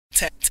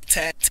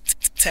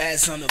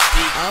Taz on the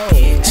beat. Oh,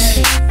 hey.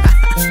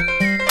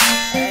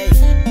 Hey,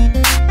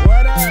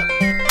 what up?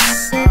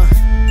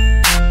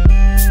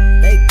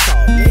 They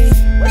call me.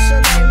 What's your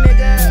name,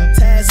 nigga?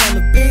 Taz on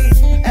the beat.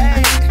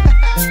 Hey.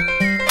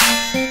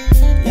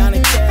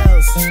 Yana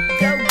Kells.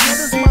 Go get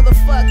this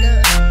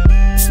motherfucker.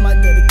 It's my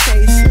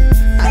dedication.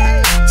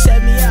 Hey,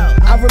 check me out.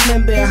 I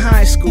remember in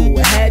high school,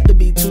 it had to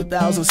be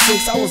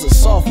 2006. I was a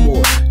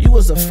sophomore. You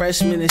was a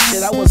freshman and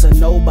shit. I was a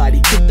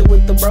nobody. Kicked it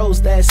with the bros,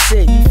 that's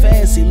it. You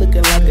fancy,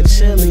 looking like a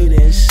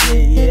cheerleader and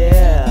shit,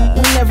 yeah.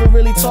 We never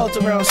really talked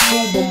around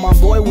school, but my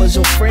boy was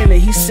your friend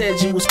and he said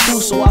you was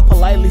cool, so I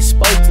politely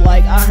spoke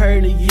like I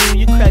heard of you.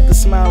 You cracked a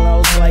smile and I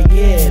was like,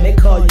 yeah, they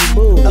call you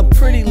boo. A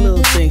pretty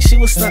little thing, she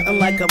was stunting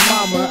like a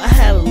mama. I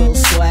had a little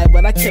swag,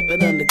 but I kept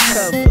it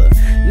undercover.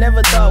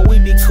 Never thought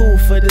we'd be cool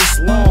for this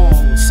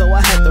long, so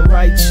I had to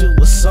write you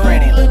a song.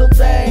 Pretty little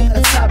thing,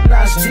 a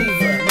top-notch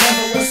diva.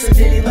 Never was a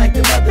ditty like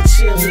them other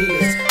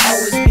cheerleaders.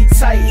 Always be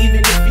tight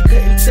even if you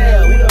couldn't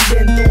tell. We done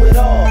been through it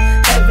all,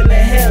 heaven and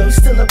hell. You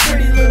still a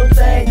pretty little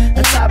thing,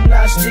 a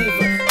top-notch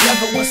diva.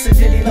 Never was a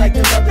ditty like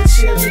them other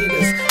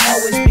cheerleaders.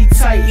 Always be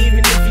tight even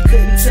if you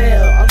couldn't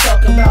tell. I'm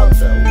talking about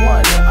the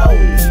one and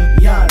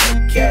only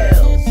Yana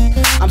Kells.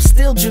 I'm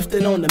still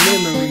drifting on the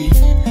memory,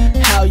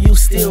 how you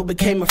still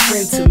became a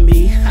friend to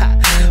me.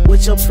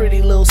 With your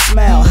pretty little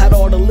smile, had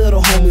all the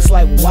little homies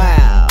like,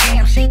 wow.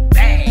 Damn, she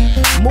bad.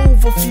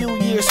 Move a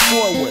few years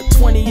forward,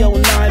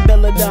 2009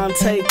 Belladon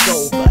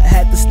takeover.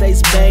 Had the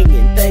states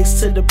banging, thanks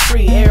to the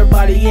pre.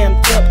 Everybody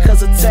amped up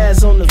cause of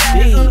Taz on the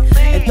beat.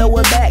 And throw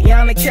it back,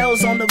 Yana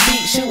Kells on the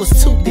beat. She was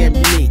too damn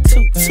unique,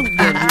 too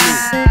damn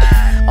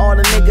unique. All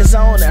the niggas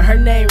on her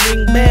name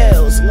ring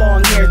bells.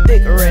 Long hair,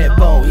 thick red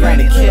bone,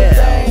 Yana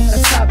Kells.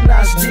 A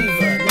top-notch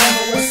diva,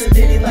 never was a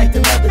ditty like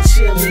them other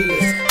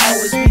cheerleaders.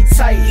 Always be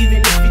tight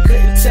even if you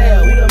couldn't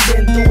tell. We done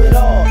been through it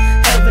all,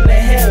 heaven and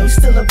hell. You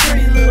still a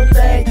pretty little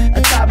thing,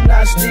 a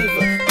top-notch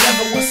diva.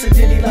 Never was a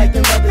ditty like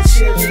them other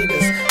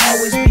cheerleaders.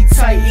 Always be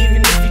tight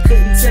even if you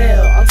couldn't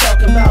tell. I'm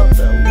talking about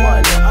the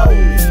one and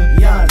only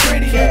Yana Kells.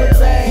 Pretty little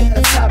thing,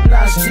 a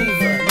top-notch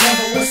diva.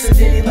 Never was a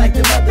ditty like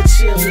them other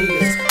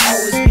cheerleaders.